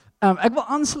Ek wil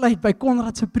aansluit by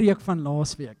Konrad se preek van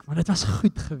laasweek, want dit was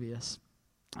goed geweest.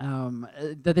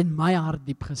 Dit het my hart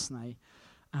diep gesny.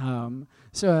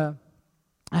 So,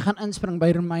 ek gaan inspring by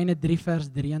Romeine 3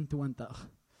 vers 23.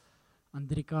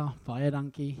 Andrika, baie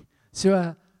dankie. So,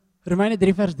 Romeine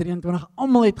 3 vers 23,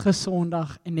 almal het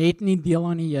gesondig en het nie deel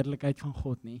aan die heerlikheid van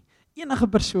God nie. Enige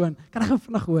persoon, kan ek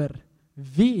vinnig hoor,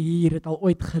 wie hier het al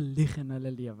ooit gelieg in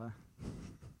hulle lewe?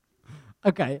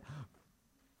 Okay,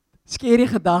 skerry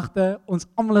gedagte, ons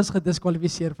almal is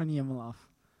gediskwalifiseer van die hemel af.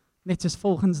 Net soos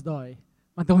volgens daai,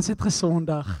 want ons het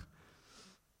gesondig.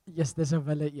 Yes, dis 'n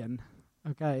wille een.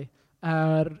 Okay,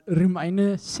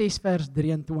 Romeine 6 vers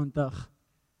 23.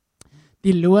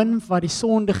 Die loon wat die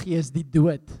sonde gee is die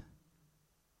dood.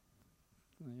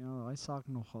 Ja, hy saak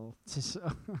nogal.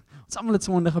 Ons almal het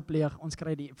sonde gepleeg, ons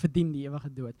kry verdien die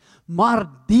ewige dood. Maar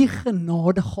die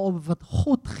genadegawe wat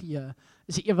God gee,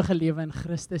 is die ewige lewe in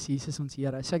Christus Jesus ons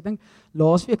Here. So ek dink,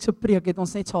 laasweek se preek het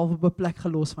ons net self op 'n plek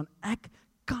gelos van, ek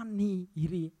kan nie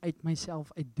hierdie uit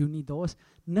myself uitdoen nie. Daar's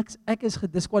niks, ek is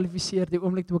gediskwalifiseer die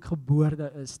oomblik toe ek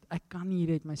gebore is. Ek kan nie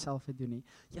hierdie uit myself uitdoen nie.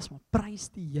 Jesus, maar prys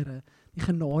die Here, die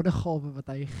genadegawe wat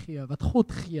hy gee, wat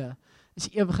God gee, is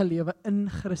die ewige lewe in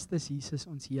Christus Jesus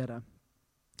ons Here.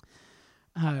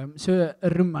 So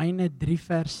Romeine 3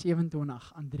 vers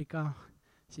 27, Andrika,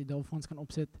 as jy daar vir ons kan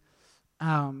opsit.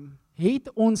 Het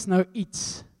ons nou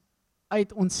iets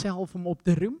uit onsself om op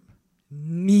te roem?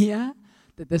 Nee,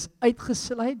 dit is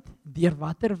uitgesluit deur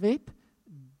watter wet?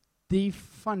 Die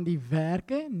van die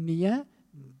werke? Nee,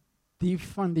 die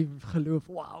van die geloof.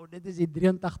 Wow, dit is die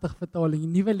 83 vertaling. Die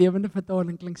nuwe lewende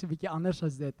vertaling klink so 'n bietjie anders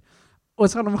as dit.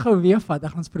 Ons gaan hom gou weer vat, ek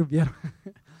gaan ons probeer.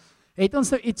 Het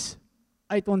ons nou iets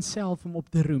uit onsself om op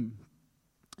te roem?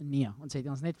 Nee, ons het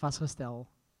ons net vasgestel.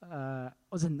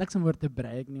 Ons het niks om oor te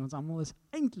breek nie. Ons almal is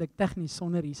eintlik tegnies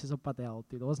sonder Jesus op pad hel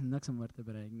toe. Daar is niks om oor te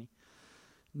breek nie.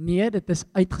 Nee, dit is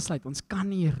uitgesluit. Ons kan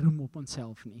nie roem op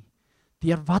onsself nie.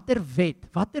 Deur watter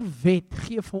wet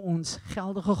gee vir ons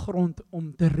geldige grond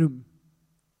om te roem?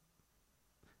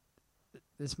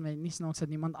 Dis my nie snaaks dat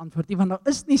niemand antwoord nie, want daar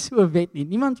is nie so 'n wet nie.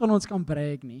 Niemand van ons kan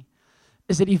breek nie.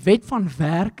 Is dit die wet van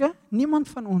werke? Niemand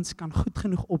van ons kan goed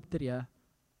genoeg optree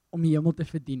om die hemel te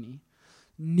verdien nie.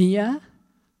 Nee,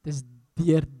 dis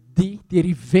deur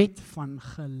die wet van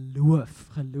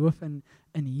geloof in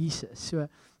Jesus. So,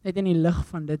 net in die lig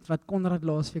van dit wat Konrad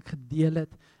laasweek gedeel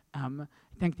het, ek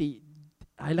dink die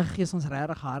Heilige Gees ons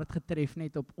regtig hard getref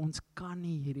net op, ons kan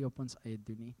nie hierdie op ons eie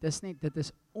doen nie. Dit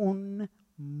is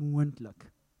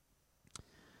onmoontlik.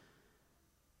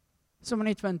 Sommige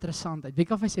net vir interessantheid. Wie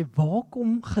kan vir sê, waar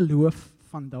kom geloof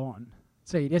vandaan?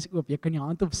 So, hierdie is oop, jy kan jou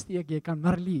hand opsteek, jy kan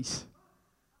Marlies.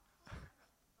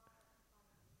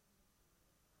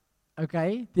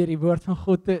 Okay, deur die woord van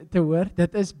God te hoor,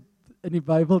 dit is in die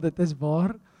Bybel, dit is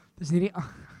waar, dit is nie die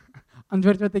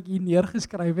antwoord wat ek hier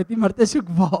neergeskryf het nie, maar dit is ook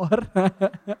waar.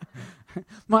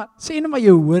 Maar sê nou maar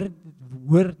jy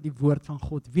hoor die woord van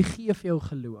God, wie gee vir jou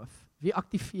geloof? Wie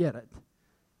aktiveer dit?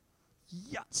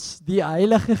 Yes, die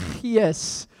Heilige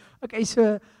Gees. Okay,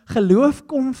 so geloof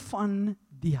kom van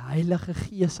die Heilige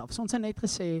Gees af. So ons het net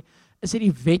gesê, is dit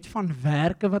die wet van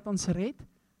werke wat ons red?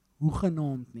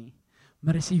 Hoegenaamd nie.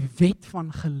 Maar is die wet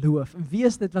van geloof. En wie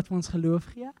is dit wat vir ons geloof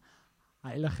gee?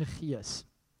 Heilige Gees.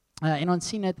 En ons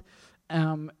sien dit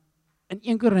in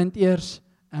 1 Korintiërs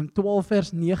 12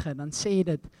 vers 9, dan sê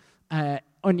dit,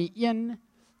 aan die een,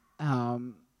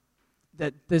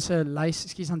 dit is 'n lys,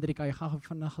 ekskuus Andrika, jy gaan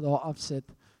vandag daar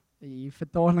afsit, die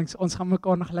vertalings, ons gaan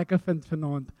mekaar nog lekker vind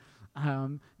vanaand.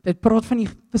 Dit praat van die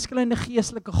verskillende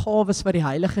geestelike gawes wat die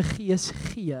Heilige Gees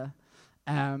gee,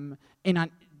 en dan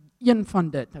een van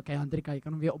dit, okay Andrika, jy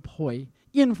kan hom weer opgooi,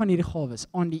 een van hierdie gawes,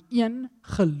 aan die een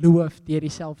geloof deur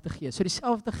dieselfde Gees. So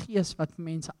dieselfde Gees wat vir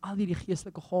mense al hierdie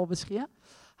geestelike gawes gee,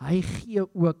 hy gee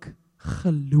ook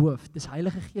geloof. Dis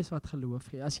Heilige Gees wat geloof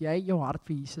gee. As jy jou hart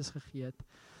vir Jesus gegee het,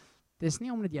 dis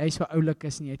nie omdat jy so oulik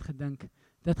is en jy het gedink,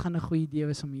 dit gaan 'n goeie idee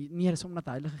wees om hier, nee, dis omdat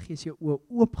die Heilige Gees jou oë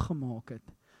oopgemaak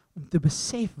het, om te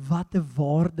besef wat 'n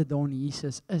waarde daar in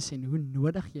Jesus is en hoe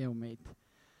nodig jy hom het.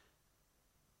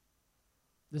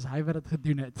 Dis hy wat dit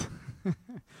gedoen het.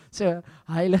 So,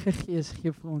 Heilige Gees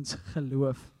gee vir ons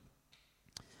geloof.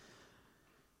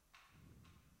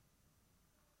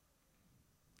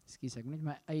 Ekskuus, ek moet net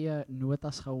my eie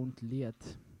notas gou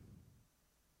ontleed.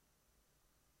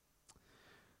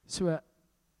 So,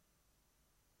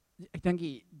 ek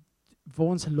dink, waar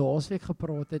ons laasweek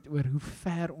gepraat het oor hoe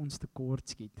ver ons tekort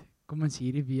skiet, kom ons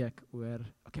hierdie week oor,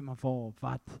 okay, maar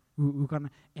wat, hoe kan,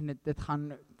 en dit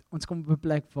gaan, ons kom op 'n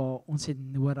plek waar ons het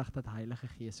nodig dat Heilige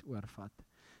Gees oorvat.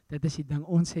 Dit is die ding,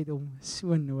 ons het hom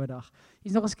so nodig.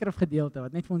 Hier is nog 'n skrifgedeelte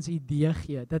wat net vir ons 'n idee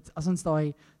gee. Dit as ons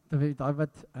daai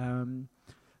wat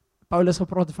Paulus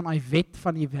gepraat het van daai wet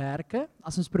van die werke,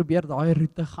 as ons probeer daai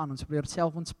roete gaan, ons probeer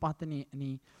self ons pad in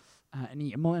die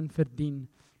hemel in verdien.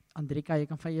 Andrika, jy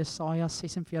kan van Jesaja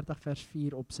 46 vers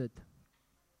 4 opsit.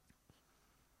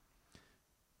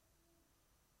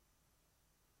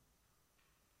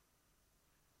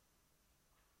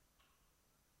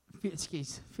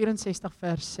 Ekskuus, 64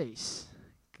 vers 6.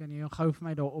 Kan jy gou vir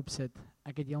my daar opsit?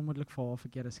 Ek het heel moontlik vir haar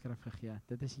verkeerde skrif gegee.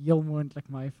 Dit is heel moontlik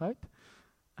my fout.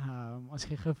 Ons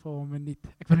gee gou vir 'n minuut.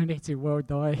 Ek wil net sê, wow,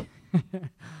 daai.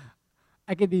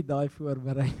 Ek het nie daai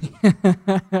voorberei nie.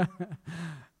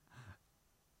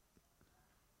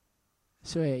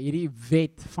 So hierdie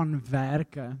wet van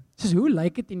werke. Soos hoe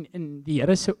lyk dit in die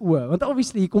Here se oë? Want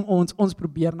obviously hier kom ons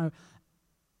probeer nou.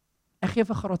 Ek gee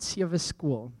vir graad 7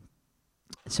 skool.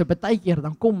 So baie keer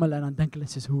dan kom hulle en dan dink hulle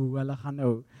soos hoe hulle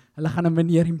gaan 'n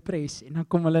meneer impress en dan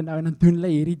kom hulle nou en dan doen hulle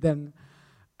hierdie ding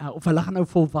of hulle gaan nou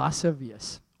volwasse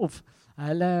wees of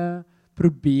hulle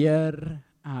probeer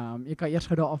jy kan eers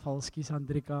gou daar afhaal, skus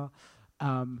Andrika.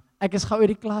 Ek is gou uit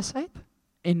die klas uit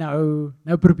en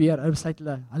nou probeer hulle besluit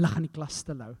hulle gaan die klas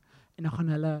stil hou en dan gaan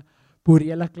hulle boer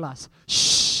hele klas.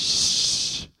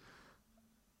 Shh.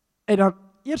 En dan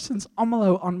eerstens almal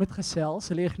hou aan met gesels,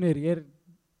 hulle ignoreer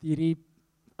hierdie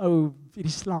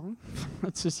slang,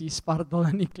 wat soos die spartel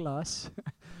in die klas.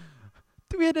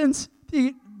 Tweedens,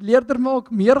 die leerder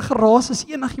maak meer geraas as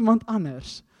enigiemand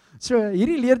anders. So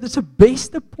hierdie leerder se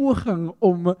beste poging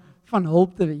om van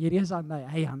hulp te hierdie is aan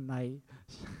hy.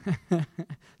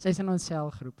 Sy's in ons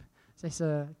selgroep. Sy's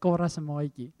 'n Cora se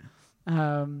maatjie.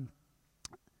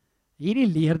 Hierdie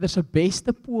leerder se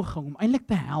beste poging om eintlik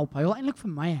te help. Hy wil eintlik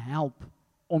vir my help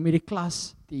om hierdie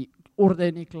klas, die orde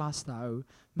in die klas te hou,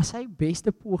 maar sy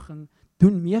beste poging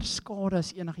doen meer skade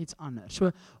as enigiets anders.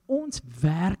 So ons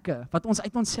werke, wat ons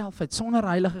uit onsself het, sonder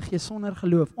Heilige Gees, sonder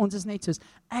geloof, ons is net soos,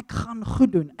 ek gaan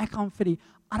goed doen, ek gaan vir die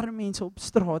arme mense op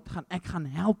straat gaan, ek gaan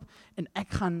help, en ek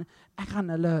gaan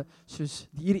hulle, soos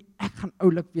hierdie, ek gaan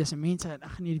oulik wees, en mense, en ek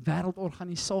gaan hierdie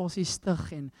wêreldorganisasie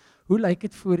stig, en hoe lyk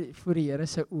dit voor die Here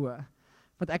se oë?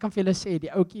 Want ek kan vir julle sê,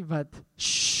 die ouetjie wat,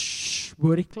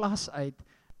 boor die klas uit,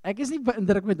 ek is nie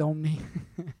beïndruk met hom nie.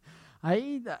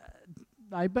 Hy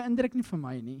beïndruk nie vir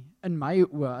my nie, in my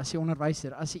oë, as die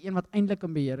onderwyser, as die een wat eintlik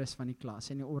in beheer is van die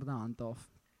klas, en die orde handhaaf.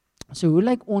 So hoe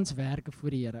lyk ons werke voor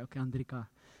die Here? Okay, Andrika,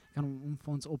 kan hom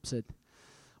vir ons opsit.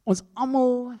 Ons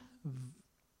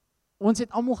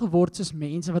het almal geword soos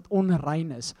mense wat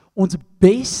onrein is. Ons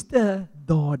beste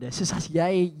dade, soos as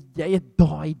jy het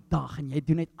daai dag, en jy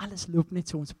doen net, alles loop net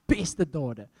so, ons beste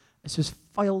dade, is soos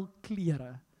vuil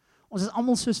klere. Ons is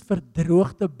almal soos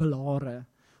verdroogde blare.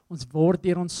 Ons word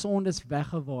deur ons sondes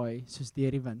weggewaai, soos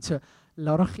deur die wind. So,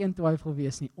 laat daar geen twyfel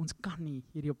wees nie, ons kan nie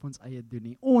hierdie op ons eie doen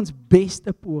nie. Ons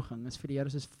beste poging is vir die Here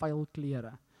soos vuil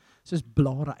klere, soos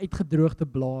blare, uitgedroogde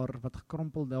blaar, wat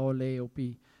gekrompel daar lê op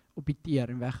die teer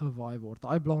en weggewaai word.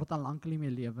 Daai blaar het al lank nie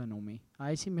meer lewe in hom nie.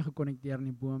 Hy is nie meer gekonnekteer in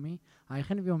die boom nie. Hy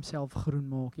gaan nie weer homself groen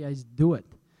maak nie, hy is dood.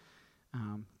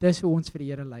 Dis hoe ons vir die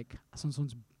Here lyk, as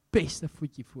ons beste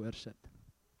voetjie voorsit.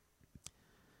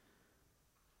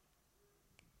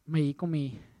 Maar hier kom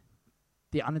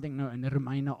die ander ding nou in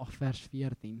Romeine 8 vers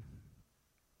 14.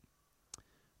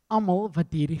 Almal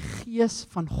wat deur die Gees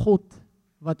van God,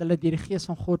 wat hulle deur die Gees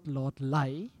van God laat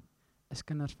lei, is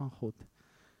kinders van God.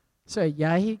 So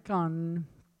jy kan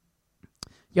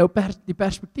die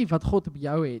perspektief wat God op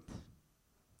jou het,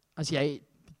 as jy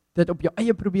dit op jou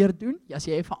eie probeer doen, as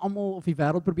jy vir almal of die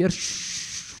wêreld probeer,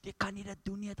 jy kan nie dit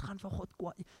doen nie, dit gaan van God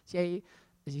kwaad. As jy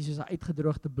is jy soos 'n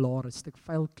uitgedroogde blaar, 'n stuk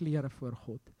vuil klere voor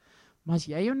God. Maar as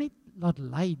jy jou net laat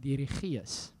lei deur die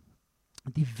Gees,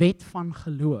 die wet van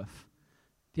geloof,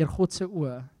 deur God se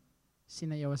oë,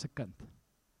 sien hy jou as 'n kind.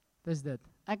 Dis dit.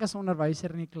 Ek as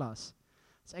onderwyser in die klas,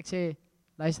 as ek sê,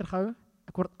 luister gou,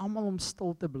 ek word almal om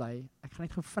stil te bly, ek gaan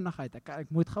net gou vinnig uit,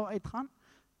 ek moet gou uitgaan,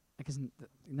 ek is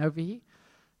nou weer hier,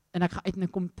 en ek gaan uit en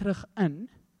ek kom terug in,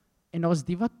 en daar is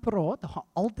die wat praat, daar gaan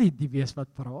altyd die wees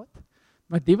wat praat,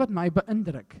 maar die wat my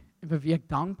beïndruk, en vir wie ek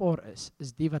dankbaar is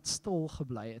die wat stil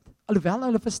gebly het. Alhoewel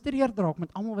hulle frustreerd raak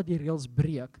met almal wat die reëls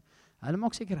breek, hulle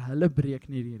maak seker hulle breek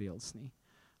nie die reëls nie.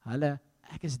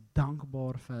 Ek is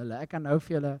dankbaar vir hulle. Ek kan nou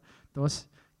vir julle, daar's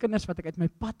kinders wat ek uit my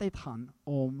pad uit gaan,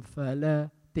 om vir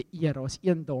hulle te eer. Daar's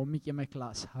een dametjie in my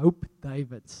klas, Hope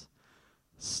Davids.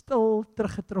 Stil,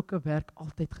 teruggetrokke werk,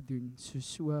 altyd gedoen,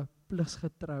 so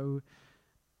pligsgetrou,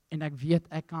 en ek weet,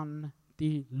 ek kan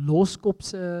die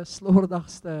loskopse,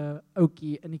 slordigste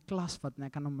ouetjie in die klas vat, en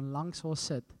ek kan hom langs haar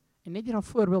sit, en net hier 'n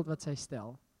voorbeeld wat sy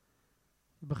stel,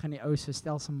 begin die ou so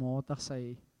stelselmatig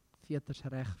sy veters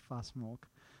reg vasmaak.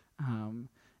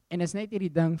 En is net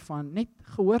hierdie ding van net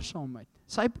gehoorsaamheid.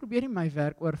 Sy probeer nie my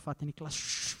werk oorvat in die klas,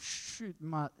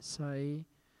 maar sy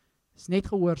is net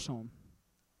gehoorsaam.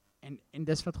 En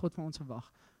dis wat God van ons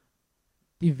verwag.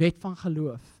 Die wet van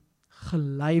geloof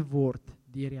gelei word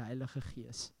deur die Heilige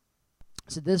Gees.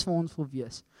 So dis vir ons wil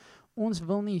wees. Ons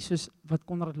wil nie, soos wat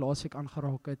Konrad laasweek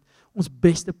aangeraak het, ons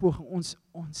beste poging, ons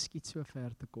skiet so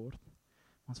ver tekort.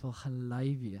 Ons wil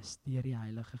gelei wees deur die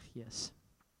Heilige Gees.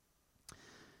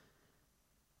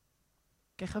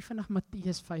 Kyk gou vinnig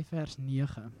Matteus 5 vers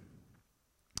 9.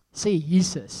 Sê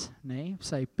Jesus, op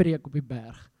sy preek op die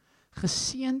berg,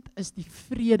 geseënd is die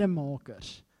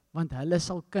vredemakers, want hulle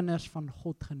sal kinders van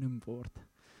God genoem word.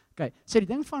 Okay, so die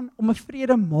ding van, om 'n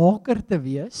vredemaker te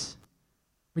wees,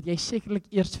 moet jy sekerlik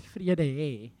eers vrede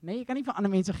hê. Jy kan nie vir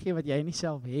ander mense gee wat jy nie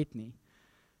self het nie.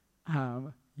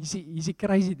 Hier is die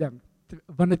crazy ding,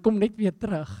 want dit kom net weer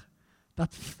terug,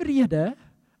 dat vrede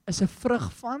is 'n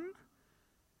vrug van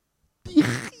die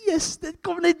Gees, dit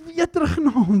kom net weer terug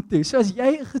na hom toe. So as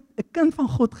jy 'n kind van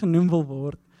God genoem wil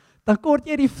word, dan kort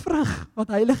jy die vrug wat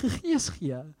Heilige Gees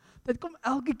gee. Dit kom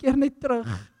elke keer net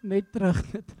terug.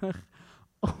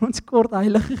 Ons kort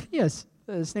Heilige Gees.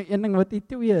 Dit is nie een ding wat nie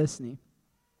twee is nie.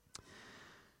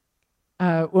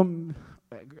 Ek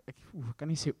kan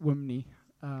nie sê oom nie,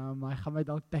 maar hy gaan my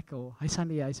dalk tackle. Hy's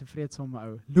 'n vreedsame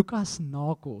ou. Lukas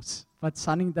Nakos, wat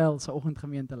Sunningdale se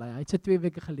oggendgemeente lei. Hy het so 2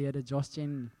 weke gelede, Jacques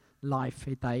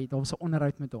live, daar was 'n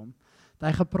onderhoud met hom.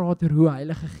 Hy gepraat oor hoe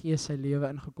Heilige Gees sy lewe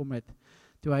ingekom het,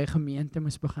 toe hy 'n gemeente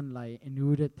moes begin lei, en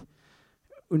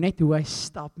hoe hy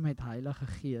stap met Heilige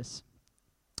Gees.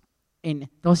 En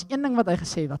daar's een ding wat hy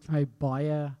gesê, wat vir my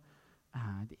baie,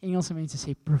 die Engelse mense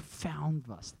sê profound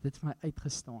was, dit het vir my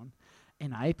uitgestaan.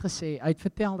 En hy het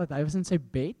vertel dat hy was in sy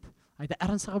bed, hy het 'n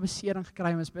ernstige besering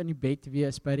gekry, en in die bed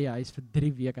wees by die huis vir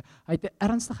 3 weke. Hy het 'n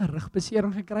ernstige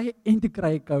rugbesering gekry, en toe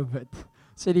kry hy COVID.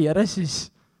 So die Here sê,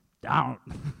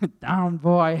 down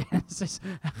boy,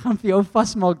 ek gaan vir jou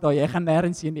vasmaak daar, jy gaan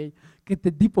nêrens heen nie, ek het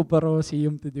 'n diep operasie hier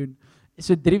om te doen.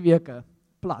 So 3 weke,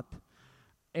 plat.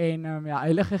 En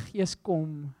Heilige Gees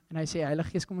kom, en hy sê, Heilige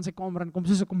Gees kom in sy kamer, en kom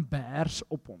soos 'n kombers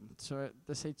op hom. So,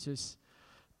 dit is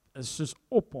soos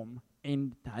op hom, en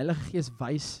die Heilige Gees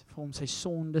wys vir hom sy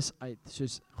sondes uit,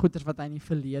 soos goeders wat hy in die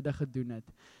verlede gedoen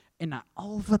het. En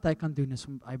al wat hy kan doen is,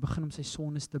 hy begin om sy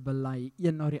sondes te bely,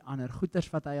 een na die ander,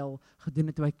 goeders wat hy al gedoen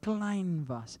het toe hy klein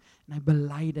was, en hy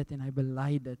bely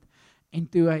dit, en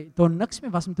toe hy, daar niks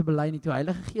meer was om te bely nie, toe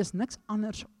Heilige Gees niks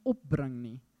anders opbring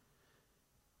nie,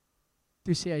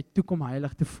 toe sê hy, toe kom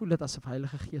Heilig, toe voel dit asof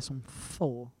Heilige Gees hom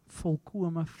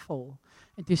volkome vul,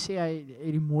 en toe sê hy,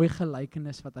 die mooi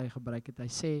gelykenis wat hy gebruik het, hy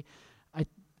sê,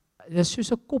 dit is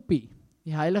soos 'n koppie,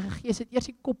 die Heilige Gees het eers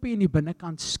die koppie in die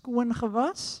binnekant skoon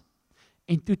gewas,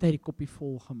 en toe het hy die koppie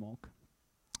vol gemaak.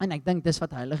 En ek dink dis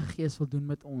wat Heilige Gees wil doen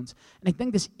met ons. En ek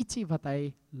dink dis ietsie wat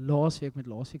hy laasweek met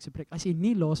laasweek se preek. As jy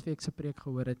nie laasweek se preek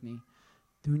gehoor het nie,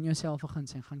 doen jouself 'n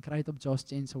guns en gaan kry dit op Josh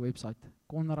se website.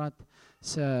 Konrad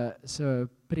se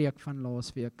preek van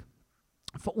laasweek.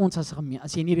 Vir ons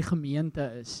as jy nie die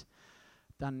gemeente is,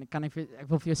 dan kan ek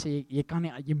wil vir jou sê,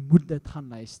 jy moet dit gaan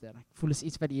luister. Ek voel is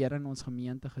iets wat die Here in ons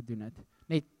gemeente gedoen het.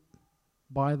 Net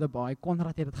by the by,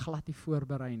 Konrad het dit glad nie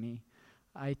voorberei nie.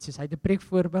 Hy het 'n preek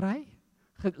voorberei,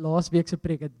 laasweek se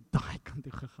preek het daai kant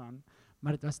toe gegaan,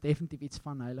 maar dit was definitief iets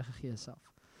van Heilige Gees af.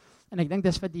 En ek dink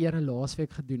dis wat die Here laasweek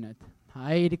gedoen het.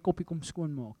 Hy het die koppie kom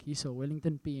skoonmaak, hierso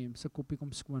Wellington PM se koppie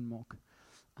kom skoonmaak.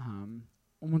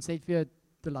 Om ons net weer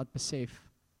te laat besef,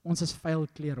 ons is vuil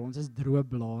klere, ons is droë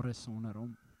blare sonder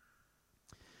hom.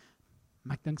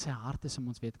 Maar ek dink sy hart is om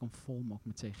ons weer te kom volmaak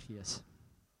met sy Gees.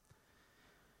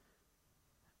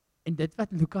 En dit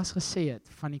wat Lukas gesê het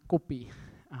van die koppie,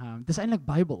 dis eintlik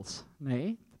Bybels,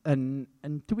 in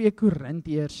 2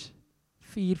 Korintiërs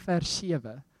 4 vers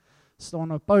 7, staan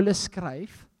nou Paulus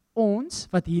skryf, ons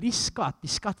wat hierdie skat, die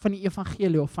skat van die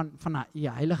evangelie, of van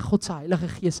God se Heilige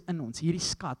Gees in ons, hierdie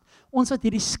skat, ons wat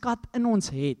hierdie skat in ons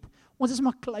het, ons is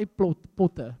maar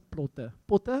kleipotte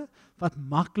wat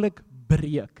maklik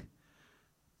breek.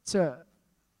 So,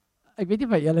 ek weet nie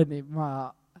by julle nie,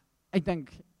 maar ek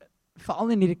dink,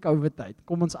 veral in hierdie COVID tyd,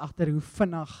 kom ons agter hoe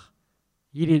vinnig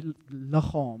hierdie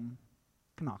liggaam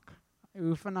knak.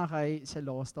 Hoe vinnig hy sy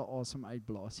laaste asem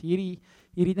uitblaas. Hierdie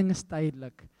ding is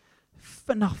tydelik.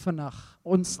 Vinnig.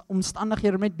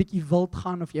 Omstandighede met bietjie wild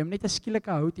gaan, of jy net 'n skielike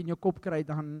hout in jou kop kry,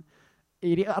 dan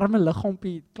hierdie arme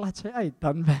liggaampie klats hy uit,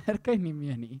 dan werk hy nie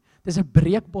meer nie. Dis 'n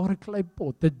breekbare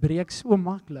kleipot, dit breek so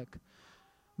maklik.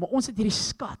 Maar ons het hierdie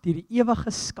skat, hierdie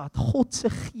ewige skat, God se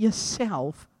Gees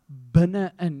self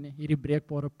binne in hierdie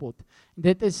breekbare pot. En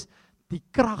dit is die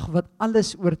krag wat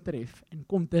alles oortref en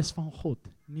kom dis van God,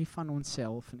 nie van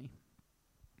onsself nie.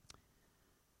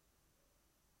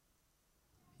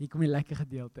 Hier kom die lekker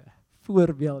gedeelte,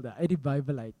 voorbeelde uit die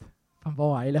Bybel uit, van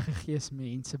waar Heilige Gees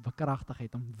mense bekragtig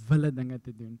het om wille dinge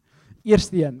te doen.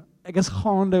 Eerste een, ek is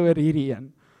gaande oor hierdie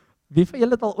een. Wie van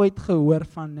julle het al ooit gehoor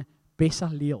van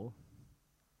Besaleel?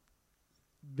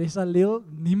 Besaleel,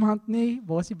 niemand nie,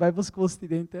 waar is die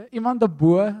Bybelskoolstudente? Iemand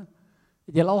daarbo,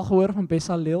 het julle al gehoor van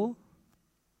Besaleel?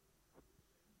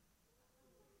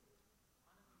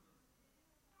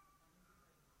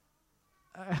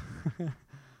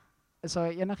 Is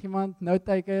daar enigiemand,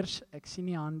 notetakers, ek sien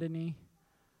nie hande nie.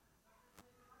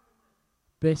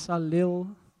 Besaleel,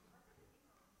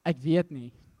 ek weet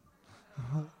nie.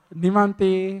 Niemand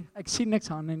nie, ek sien niks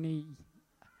hande nie.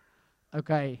 Ok,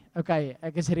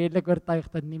 ek is redelik oortuig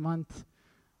dat niemand,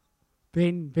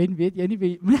 Ben weet jy nie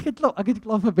wie, maar ek het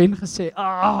klaar vir Ben gesê,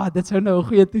 dit sou nou 'n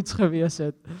goeie toets gewees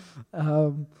het.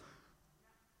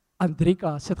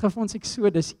 Andrika, sit gou vir ons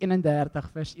Eksodus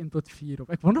 31 vers 1 tot 4 op.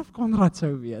 Ek wonder of Konrad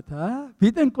sou weet, hè?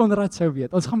 Wie dink Konrad sou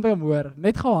weet? Ons gaan by hom hoor,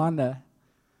 net gou hande.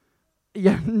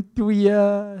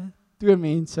 Twee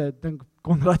mense dink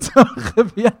Konrad sou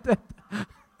geweet het.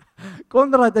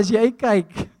 Konrad, as jy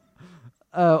kyk,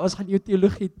 ons gaan jou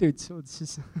teologie toets.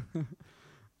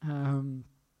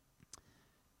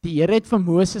 Die Here het vir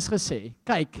Moses gesê,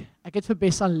 kyk, ek het vir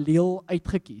Besaleel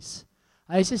uitgekies.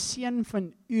 Hy is 'n seun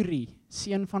van Uri,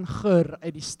 seun van Gur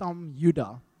uit die stam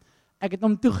Juda. Ek het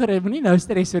hom toegerus, moenie nou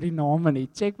stres oor die name nie.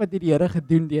 Check wat het die Here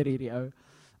gedoen deur hierdie ou.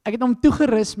 Ek het hom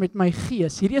toegerus met my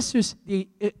gees. Hierdie is soos die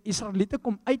Israeliete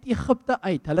kom uit Egipte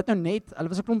uit. Hulle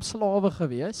was 'n klomp slawe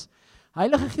gewees.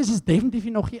 Heilige Gees is definitief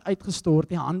nog nie uitgestort.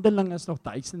 Die Handelinge is nog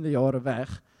duisende jare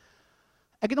weg.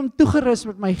 Ek het hom toegerus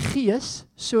met my gees,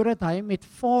 sodat hy met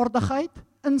vaardigheid,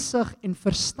 insig en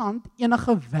verstand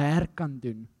enige werk kan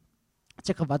doen.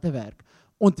 Check wat 'n werk.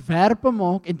 Ontwerpe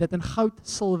maak en dit in goud,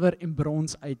 silwer en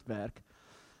brons uitwerk.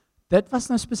 Dit was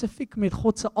nou spesifiek met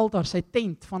God se altaar, sy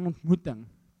tent van ontmoeting.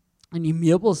 En die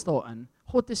meubels daarin.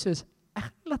 God is soos, ek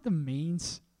gaan laat 'n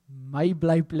mens my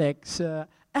blyplek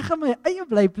ek gaan my eie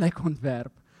blyplek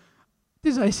ontwerp.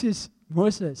 Dis hy soos,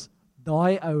 Moses,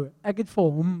 daai ou, ek het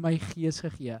vir hom my gees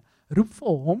gegee. Roep vir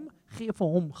hom, gee vir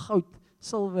hom goud,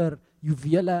 silwer,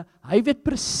 juwele. Hy weet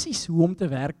presies hoe om te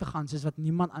werk te gaan, soos wat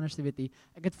niemand anders te weet nie.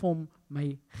 Ek het vir hom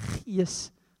my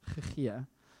gees gegee.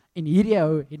 En hierdie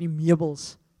ou het die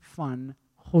meubels van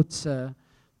God se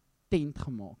tent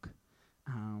gemaak.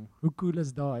 Hoe cool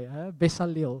is daai, hè?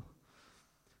 Besaleel.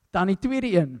 Dan die tweede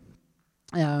een.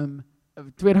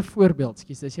 Tweede voorbeeld,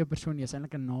 dis jou persoon, is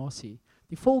eintlik 'n nasie.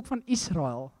 Die volk van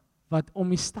Israel wat om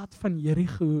die stad van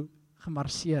Jerigo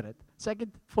gemarseer het. So ek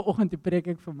het vanoggend die preek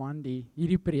ek vir Mandy,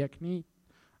 hierdie preek nie.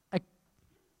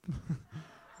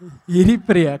 Hierdie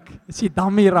preek is die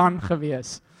Damiran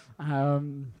gewees.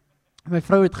 My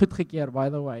vrou het goed gekeer, by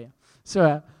the way.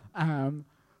 So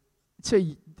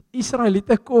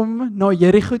Israeliete kom na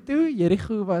Jerigo toe.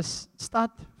 Jerigo was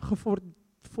stad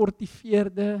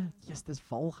gefortifierde, dis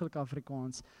walglik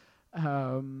Afrikaans,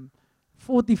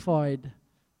 fortified,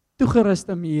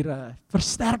 toegeruste mure,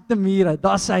 versterkte mure,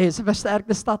 is 'n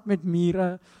versterkte stad met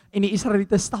mure, en die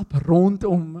Israeliete stap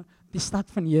rondom die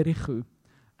stad van Jerigo.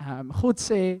 God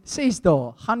sê, 6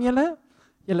 dae, gaan julle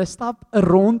stap 'n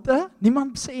ronde,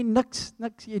 niemand sê niks,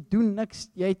 jy doen niks,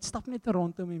 jy stap net 'n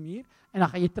rondom die muur, en dan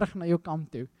gaan jy terug na jou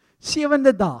kamp toe.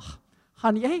 7de dag,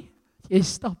 gaan jy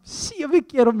stap 7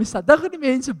 keer om die stad, dan gaan die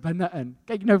mense binne in,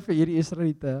 kyk nou vir hierdie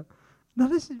Israeliete,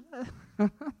 dan is,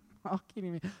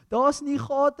 daar's nie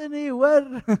gate nie,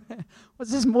 hoor,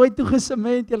 ons is mooi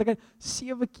toegesement, julle kan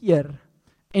 7 keer,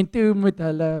 en toe moet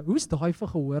hulle, hoe's daai vir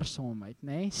gehoorsaamheid,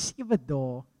 nê? 7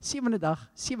 dae, 7de dag,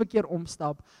 7 keer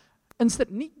omstap,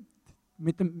 nie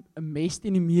met 'n mes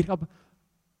teen die muur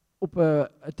op 'n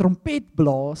trompet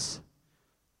blaas,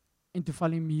 en toe val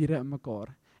die mure in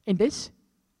mekaar. En dis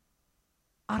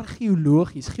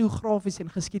argeologies, geografies en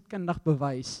geskiedkundig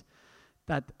bewys,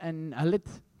 dat hulle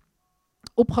het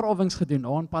opgrawings gedoen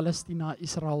daar in Palestina,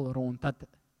 Israel rond, dat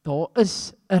daar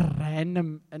is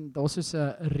 'n daar's soos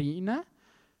 'n ruïne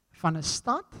van 'n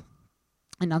stad,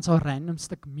 en dan so 'n random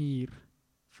stuk muur,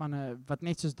 wat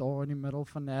net soos daar in die middel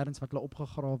van nêrens wat hulle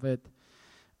opgegrawe het.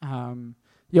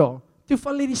 Toe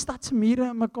val hierdie stad se mure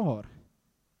in mekaar.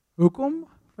 Hoekom?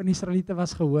 Want die Israeliete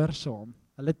was gehoorsaam.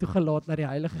 Hulle het toegelaat dat die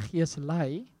Heilige Gees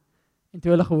lei, en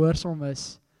toe hulle gehoorsaam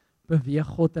is, beweeg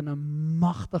God in 'n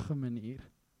magtige manier.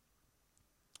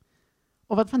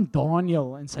 Of wat van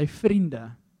Daniël en sy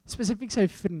vriende, spesifiek sy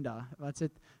vriende, wat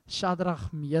sit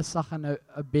Shadrach, Mesach en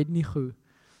Abednego.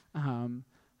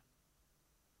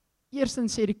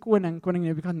 Eerstens sê die koning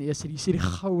Nebukadneser, hier sê die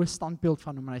goue standbeeld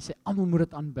van hom, en hy sê, almal moet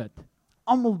dit aanbid.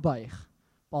 Almal buig,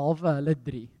 behalwe hulle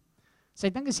 3. So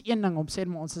ek dink is een ding om sê,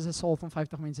 maar ons is 'n saal van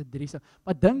 50 mense, 3 so.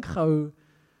 Maar dink gou,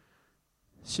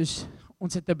 soos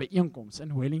ons het 'n byeenkoms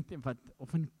in Wellington,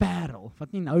 of in Parel,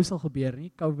 wat nie nou sal gebeur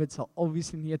nie, COVID sal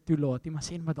obviously nie toelaat nie, maar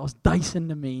sê maar daar's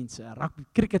duisende mense, rugby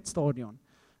cricket stadion,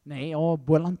 nee, ja,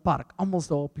 Boland Park, almal's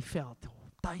daar op die veld,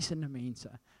 duisende mense.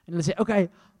 En hulle sê, okay,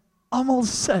 almal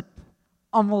sit.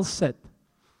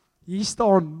 Hier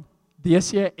staan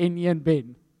DC en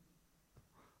Ben.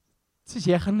 Soos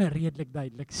jy gaan redelik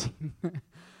duidelik sien.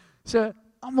 So,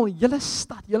 almal, julle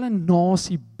stad, julle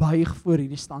nasie buig voor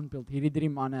hierdie standbeeld, hierdie 3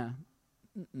 manne.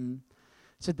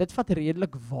 So dit vat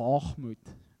redelik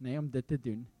waagmoed, nee, om dit te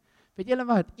doen. Weet julle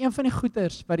wat, een van die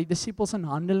goeters wat die disippels in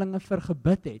Handelinge vir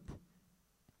gebid het,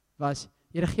 was,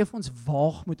 Here gee vir ons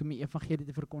waagmoed om die evangelie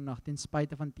te verkondig ten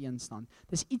spyte van teenstand.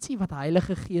 Dis ietsie wat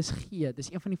Heilige Gees gee,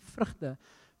 dis een van die vrugte,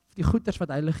 die goeters wat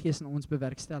Heilige Gees in ons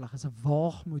bewerkstellig, is 'n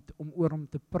waagmoed om oor hom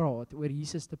te praat, oor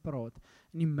Jesus te praat,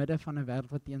 in die midde van 'n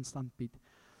wêreld wat teenstand bied.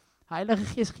 Heilige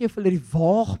Gees gee vir hulle die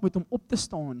waagmoed om op te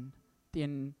staan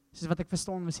teen, soos wat ek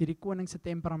verstaan, was hierdie koning se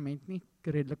temperament nie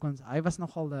redelik, want hy was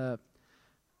nogal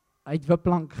hy het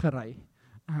wipplank gery.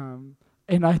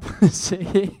 En hy het gesê,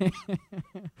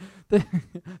 dit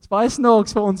is baie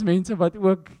snaaks vir ons mense wat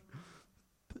ook,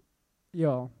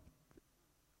 ja,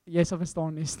 jy sal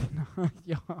verstaan nie,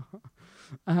 ja.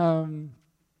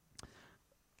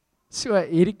 So,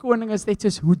 hierdie koning is net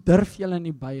soos, hoe durf julle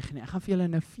nie buig nie? Ek gaan vir julle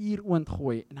in 'n vuuroond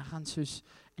gooi, en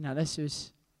hulle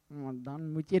soos,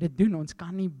 dan moet jy dit doen, ons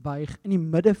kan nie buig in die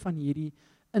midde van hierdie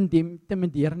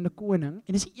intimiderende koning,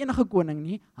 en dis die enige koning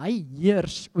nie, hy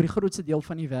heers oor die grootste deel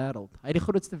van die wêreld, hy het die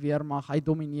grootste weermag, hy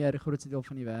domineer die grootste deel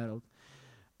van die wêreld,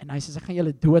 en hy sê, ek gaan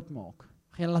julle doodmaak,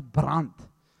 ek gaan julle laat brand,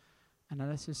 en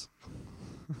hulle sê,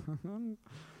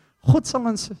 God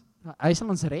hy sal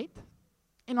ons red,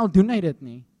 en al doen hy dit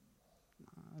nie,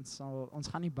 ons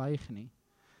gaan nie buig nie.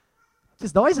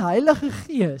 Dus daar is Heilige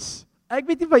Gees. Ek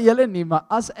weet nie van julle nie, maar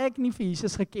as ek nie vir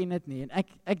Jesus geken het nie, en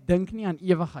ek dink nie aan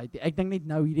ewigheid nie, ek dink net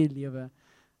nou hierdie lewe,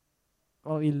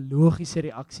 al die logiese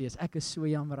reaksie is, ek is so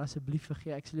jammer, asseblief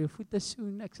vergeet, ek sal jou voete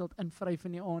soen, ek sal het invryf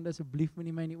in die aand, asseblief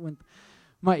moenie my in die oond.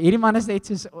 Maar hierdie man is net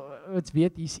soos, ons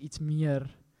weet hier's iets meer,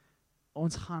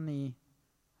 ons gaan nie,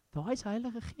 daar is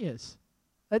Heilige Gees.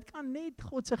 Dit kan net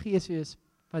God se Gees wees,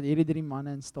 wat hierdie 3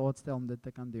 manne in staat stel om dit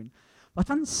te kan doen. Wat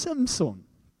van Samson?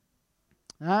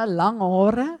 Ja, lang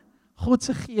hare, God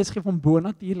se Gees gee hom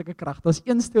bonatuurlike krag. Daar's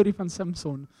een storie van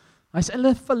Samson. Hy's in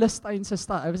 'n Filistynse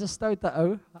stad. Hy was 'n stoute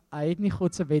ou. Hy het nie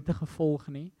God se wette gevolg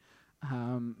nie.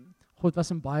 God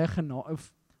was in baie genade.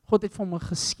 God het vir hom 'n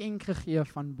geskenk gegee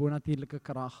van bonatuurlike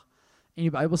krag. En die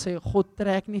Bybel sê God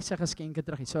trek nie sy geskenke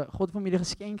terug nie. So God het hom hierdie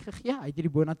geskenk gegee. Hy het hierdie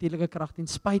bonatuurlike krag ten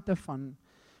spyte van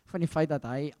die feit dat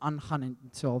hy aangaan en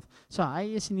so. So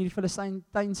hy is in hierdie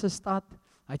Filistynse stad.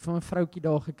 Hy het vir 'n vroutjie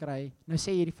daar gekry. Nou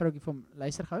sê hierdie vroutjie vir hom,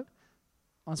 luister gou.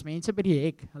 Ons mense by die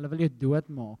hek, hulle wil jou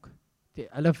doodmaak.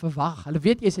 Hulle verwag, hulle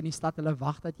weet jy is in die stad, hulle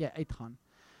wag dat jy uitgaan.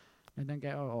 Nou dink hy,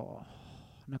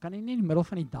 nou kan hy nie in die middel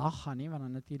van die dag gaan nie, want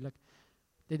dan natuurlik,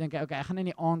 dan dink hy, okay, ek gaan in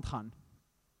die aand gaan.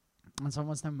 Dan sal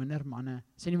ons nou minder manne.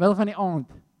 So in die middel van die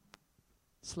aand,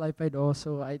 sluip hy daar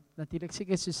so, hy natuurlik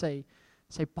seker so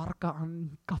sy parke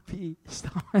aan, kappie,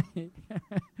 staan hy.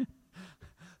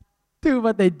 Toe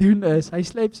wat hy doen is, hy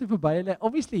sluip so verby hulle,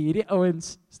 obviously hierdie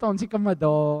ouens, staan seker maar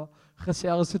daar,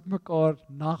 gesels met mekaar,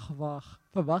 nagwag,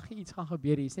 verwag jy iets gaan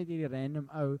gebeur, hier is net hierdie random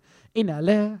ou, en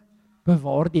hulle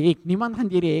bewaar die hek, niemand gaan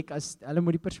deur die hek, as hulle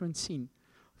moet die persoon sien.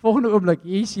 Volgende oomblik,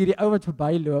 hier is hierdie ou wat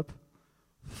verbyloop,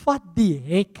 vat die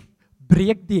hek,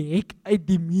 breek die hek uit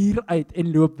die muur uit,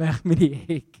 en loop weg met die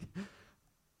hek.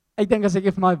 Ek dink as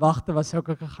ek van daai wagte was, sou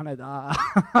ek gegaan het,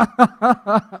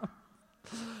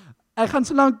 ek gaan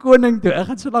so lank koning toe, ek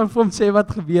gaan so lank vir hom sê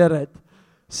wat gebeur het.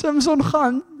 Samson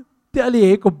gaan, tel die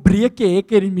hek op, breek die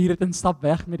hek in die muur en stap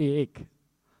weg met die hek.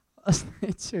 As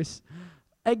net soos,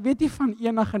 ek weet nie van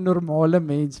enige normale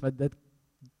mens wat dit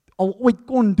al ooit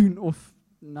kon doen of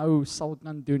nou sal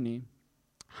kan doen nie.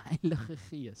 Heilige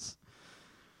Gees.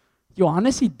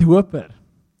 Johannes die Doper,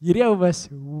 hierdie ou was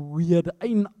weird,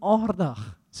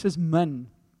 eienaardig, soos min.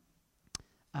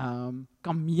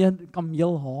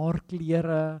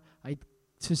 Kameelhaarklere, hy het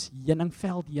soos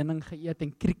heuningveld heuning geëet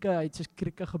en krieke, hy het soos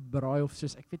krieke gebraai of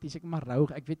soos, ek weet nie, seker maar rou,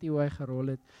 ek weet nie hoe hy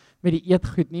gerol het met die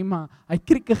eetgoed nie, maar hy het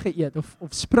krieke geëet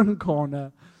of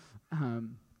springkane.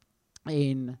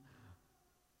 En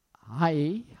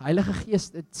Heilige Gees,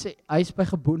 dit sê, hy is by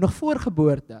nog voor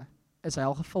geboorte, is hy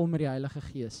al gevul met die Heilige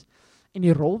Gees. En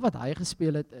die rol wat hy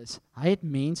gespeel het is, hy het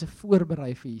mense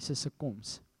voorberei vir Jesus se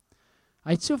koms.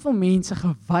 Hy het soveel mense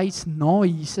gewys na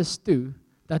Jesus toe,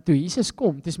 dat toe Jesus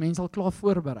kom, dis mense al klaar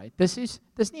voorberei.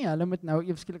 Dis nie hulle moet nou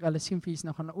eweskielik hulle sien vir Jesus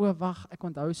nou gaan, wag, ek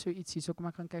onthou so iets hier, so kom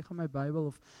ek gaan kyk op my Bybel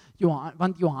of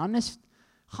want Johannes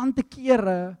gaan te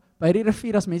kere by die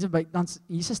rivier as mense dan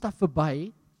Jesus stap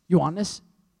verby, Johannes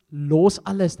los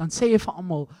alles, dan sê hy vir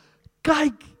almal,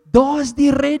 kyk, daar is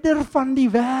die redder van die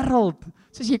wêreld.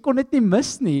 Soos jy kon dit nie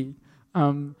mis nie.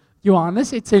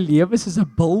 Johannes het sy lewe soos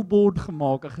 'n billboard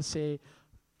gemaak en gesê,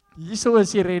 hierso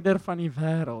is die redder van die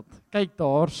wêreld. Kyk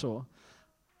daarso.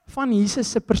 Van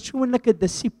Jesus se persoonlike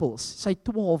disippels, sy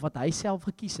 12 wat hy self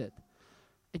gekies het.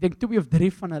 Ek dink 2 of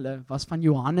 3 van hulle was van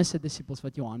Johannes se disippels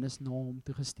wat Johannes na hom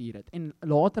toe gestuur het. En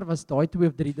later was daai 2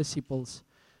 of 3 disippels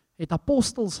het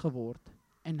apostels geword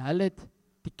en hulle het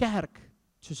die kerk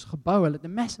soos gebou, hulle het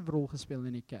 'n massive rol gespeel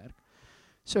in die kerk.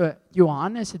 So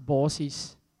Johannes het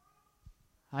basies,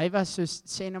 hy was soos,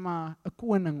 sê nou maar, 'n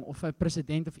koning of 'n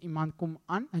president of iemand kom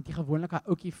aan, en die gewoonlik 'n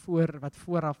ouetjie wat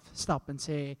vooraf stap en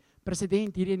sê,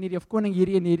 president hierdie en hierdie, of koning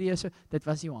hierdie en hierdie, so, dit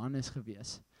was Johannes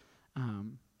gewees.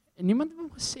 En niemand het hom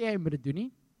gesê hy moet dit doen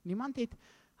nie,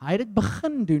 hy het dit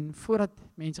begin doen, voordat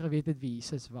mense geweet het wie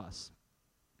Jesus was.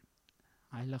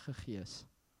 Heilige Gees.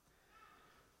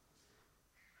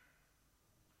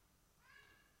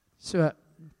 So,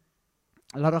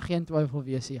 laat daar geen twyfel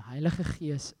wees nie, Heilige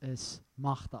Gees is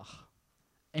magtig.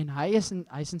 En hy is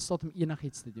in staat om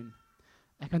enigiets te doen.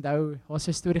 Ek onthou, daar was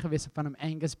 'n storie gewees van hom,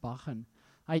 Angus Baggen.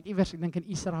 Hy het iewers, ek dink in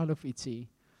Israel of ietsie,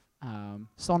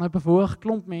 staan hy bewoog,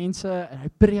 klomp mense, en hy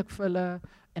preek vir hulle,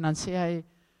 en dan sê hy,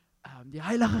 die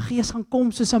Heilige Gees gaan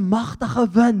kom soos 'n magtige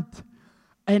wind.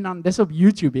 En dan, dis op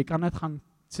YouTube, jy kan dit gaan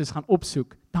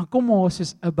opsoek, dan kom daar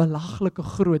soos 'n belaglike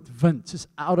groot wind, soos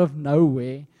out of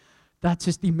nowhere, dat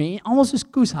soos die mense, almal soos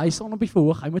koes, hy staan op die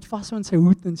verhoog, hy moet vashou in sy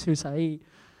hoed, en soos hy,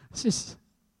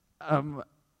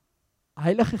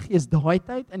 Heilige Gees daai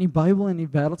tyd, in die Bybel en die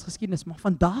wêreldsgeskiedenis, maar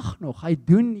vandag nog, hy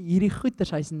doen hierdie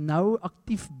goeters, hy's nou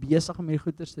aktief besig om hierdie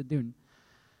goeters te doen.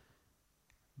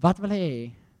 Wat wil hy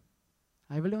hê?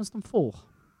 Hy wil ons volg.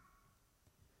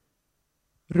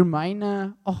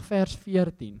 Romeine 8 vers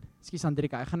 14, ekskuus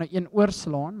Andrika, ek gaan nou een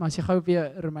oorslaan, maar as jy gou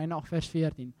weer Romeine 8 vers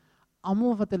 14,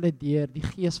 almal wat hulle deur die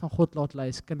Gees van God laat lei,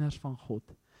 is kinders van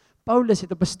God. Paulus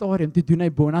het op 'n stadium, toe doen hy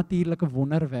bonatuurlike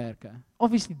wonderwerke,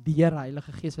 obviously deur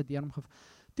Heilige Gees wat deur hom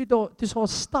toe so 'n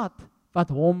stad, wat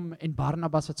hom en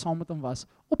Barnabas wat saam met hom was,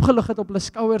 opgelig het, op hulle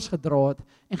skouers gedra het,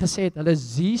 en gesê het, hulle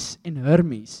Zeus en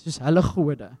Hermes, soos hulle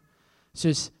gode,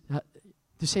 soos,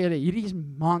 toe sê hulle, hierdie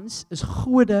mans is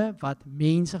gode wat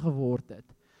mense geword het.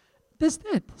 Dis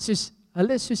dit, soos,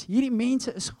 hulle is soos, hierdie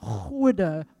mense is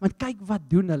gode, want kyk wat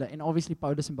doen hulle, en obviously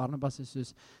Paulus en Barnabas is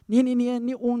soos, nee,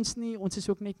 nie ons nie, ons is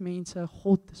ook net mense,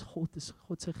 God is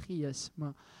God se Gees,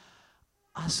 maar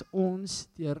as ons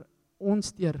deur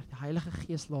die Heilige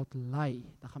Gees laat lei,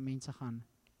 dan gaan mense gaan,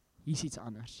 hier's iets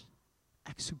anders,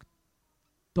 ek soek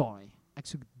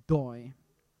daai.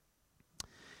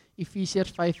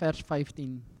 Efesiërs 5 vers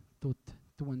 15 tot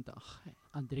 20,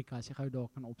 Andrika, as jy gou daar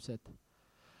kan opsit.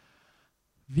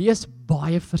 Wees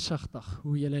baie versigtig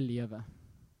hoe jy lewe.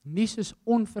 Nie soos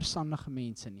onverstandige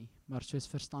mense nie, maar soos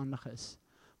verstandig is.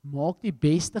 Maak die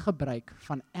beste gebruik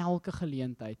van elke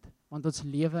geleentheid, want ons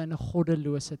lewe in 'n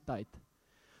goddelose tyd.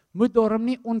 Moet daarom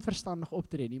nie onverstandig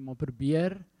optree nie, maar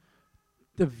probeer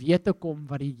te wete kom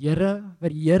wat die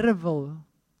Here wil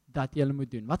dat jy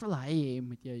moet doen. Wat wil hy hê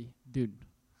moet jy doen?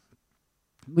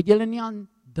 Moet jy nie aan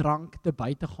drank te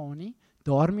buite gaan nie,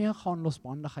 daarmee gaan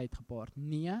losbandigheid gepaard.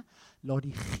 Nee, laat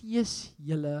die Gees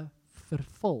julle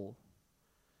vervul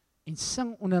en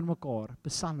sing onder mekaar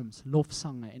psalms,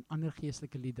 lofsange en ander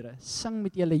geestelike liedere. Sing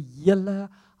met julle hele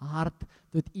hart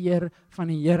tot eer van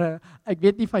die Here. Ek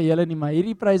weet nie van julle nie, maar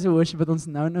hierdie praise worship wat ons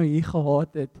nou hier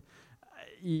gehad het,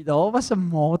 daar was 'n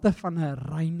mate van 'n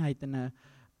reinheid en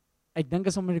ek dink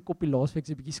as omdat die koppie laasweek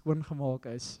so 'n bietjie skoon gemaak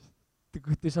is,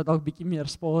 dis dalk 'n bietjie meer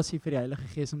spasie vir die Heilige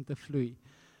Gees om te vloei.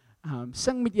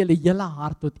 Sing met julle hele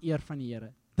hart tot eer van die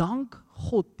Here. Dank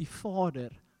God die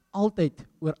Vader altyd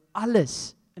oor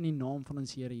alles in die naam van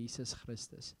ons Here Jesus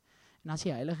Christus. En as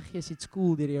die Heilige Gees iets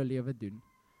cool deur jou lewe doen,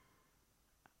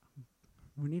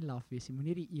 moenie laf wees nie,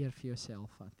 moenie die eer vir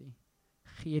jouself vat nie.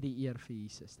 Gee die eer vir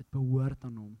Jesus. Dit behoort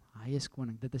aan hom. Hy is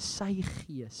koning. Dit is sy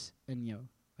Gees in jou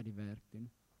wat die werk doen.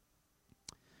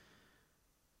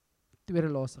 Tweede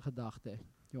laaste gedagte,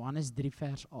 Johannes 3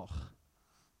 vers 8.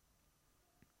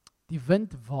 Die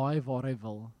wind waai waar hy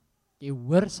wil. Jy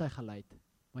hoor sy geluid,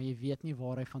 maar jy weet nie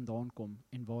waar hy vandaan kom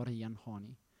en waar hy heen gaan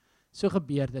nie. So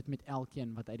gebeur dit met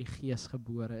elkeen wat uit die Gees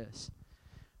gebore is.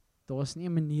 Daar is nie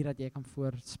 'n manier dat jy kan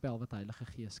voorspel wat die Heilige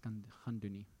Gees kan gaan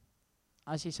doen nie.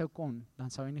 As jy sou kon, dan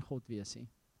sou hy nie God wees nie.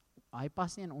 hy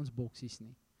pas nie in ons boksies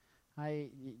nie.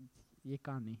 Jy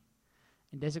kan nie.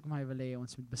 En dis ek my wil hê,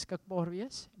 ons moet beskikbaar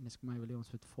wees, en dis ek my wil hê,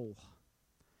 ons moet volg.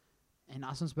 En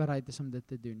as ons bereid is om dit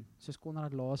te doen, soos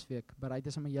Konrad laasweek, bereid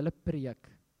is om 'n hele preek,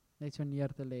 net so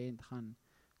neer te lê en te gaan,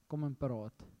 kom en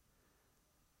praat,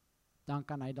 dan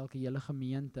kan hy dalk 'n hele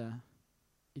gemeente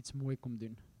iets mooi kom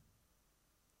doen.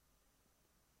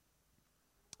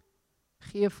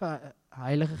 Gee vir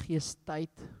Heilige Gees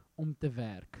tyd om te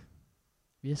werk.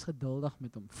 Wees geduldig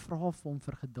met hom. Vra vir hom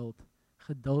vir geduld.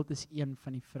 Geduld is een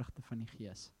van die vrugte van die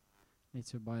Gees. Net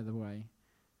so by the way.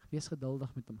 Wees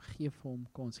geduldig met hom. Gee vir hom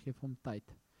kans, gee vir hom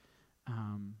tyd.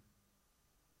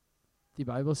 Die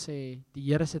Bybel sê, die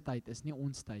Here se tyd is nie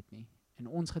ons tyd nie. En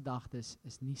ons gedagtes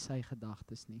is nie sy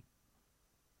gedagtes nie.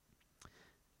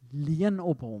 Leun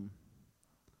op hom,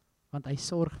 want hy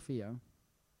sorg vir jou.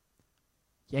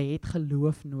 Jy het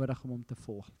geloof nodig om hom te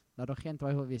volg. Laat daar geen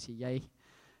twyfel wees,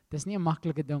 dis nie 'n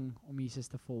maklike ding om Jesus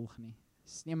te volg nie.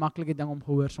 Dis nie 'n maklike ding om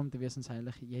gehoorsaam te wees aan sy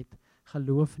heilige. Jy het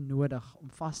geloof nodig om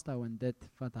vas te hou in dit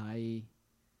wat hy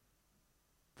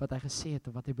gesê het,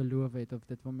 of wat hy beloof het, of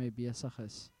dit waarmee hy besig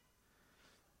is.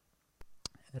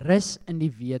 Rus in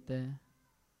die wete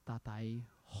dat hy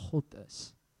God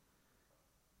is.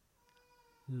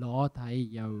 Laat hy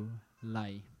jou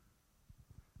lei.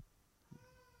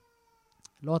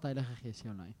 Laat Heilige Gees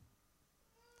jou lei.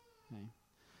 Okay.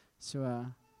 So,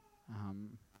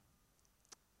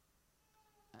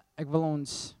 ek wil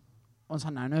ons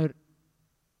gaan nou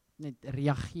net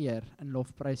reageer in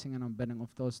lofprysing en aanbidding,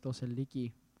 of daar's 'n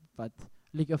liedjie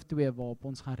of twee waarop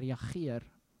ons gaan reageer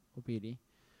op hierdie.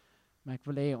 Maar ek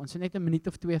wil hê, ons moet net 'n minuut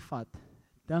of twee vat,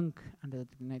 dink aan dit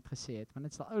wat ek net gesê het, want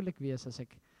dit sal oulik wees as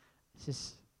ek,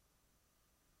 soos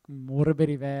môre by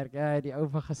die werk, die ou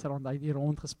van gisterand uit die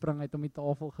rond gespring het om die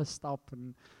tafel gestap,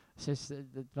 en soos,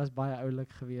 dit was baie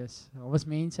oulik gewees. Daar was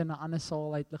mense in 'n ander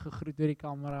saal uit, hulle gegroet deur die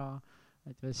kamera,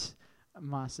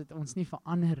 maar as dit ons nie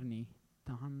verander nie,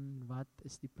 dan wat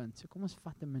is die punt? So kom ons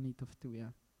vat 'n minuut of twee.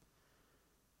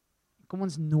 Kom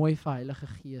ons nooi vir Heilige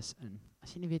Gees in.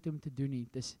 As jy nie weet hoe om te doen nie,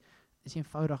 dis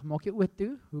eenvoudig. Maak jou oë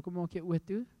toe. Hoekom maak jy oë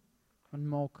toe?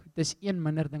 Want dis een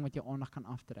minder ding wat jou aandag kan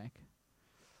aftrek.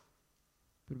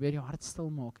 Probeer jou hart stil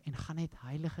maak en gaan net,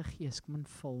 Heilige Gees, kom en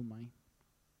vul my.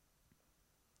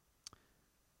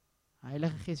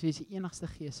 Heilige Gees, wees die enigste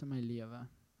Gees in my lewe.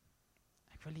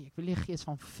 Ek wil nie 'n gees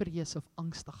van vrees of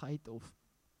angstigheid of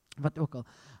wat ook al.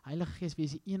 Heilige Gees,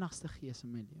 wees die enigste Gees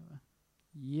in my lewe.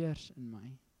 Heers in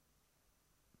my.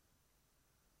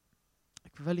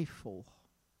 Ek wil U volg.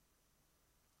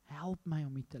 Help my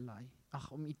om U te lei.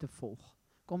 Om U te volg.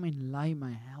 Kom en lei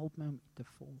my, help my om U te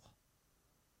volg.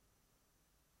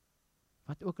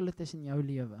 Wat ook al dit is in jou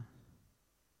lewe.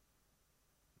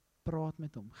 Praat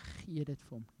met hom, gee dit vir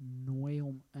hom, nooi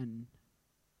hom in.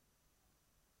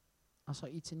 As daar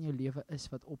iets in jou lewe is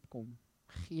wat opkom,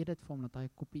 gee dit vir hom, dat hy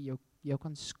 'n koppie jou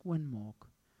kan skoonmaak.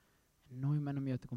 En nooi hom in om jou te kom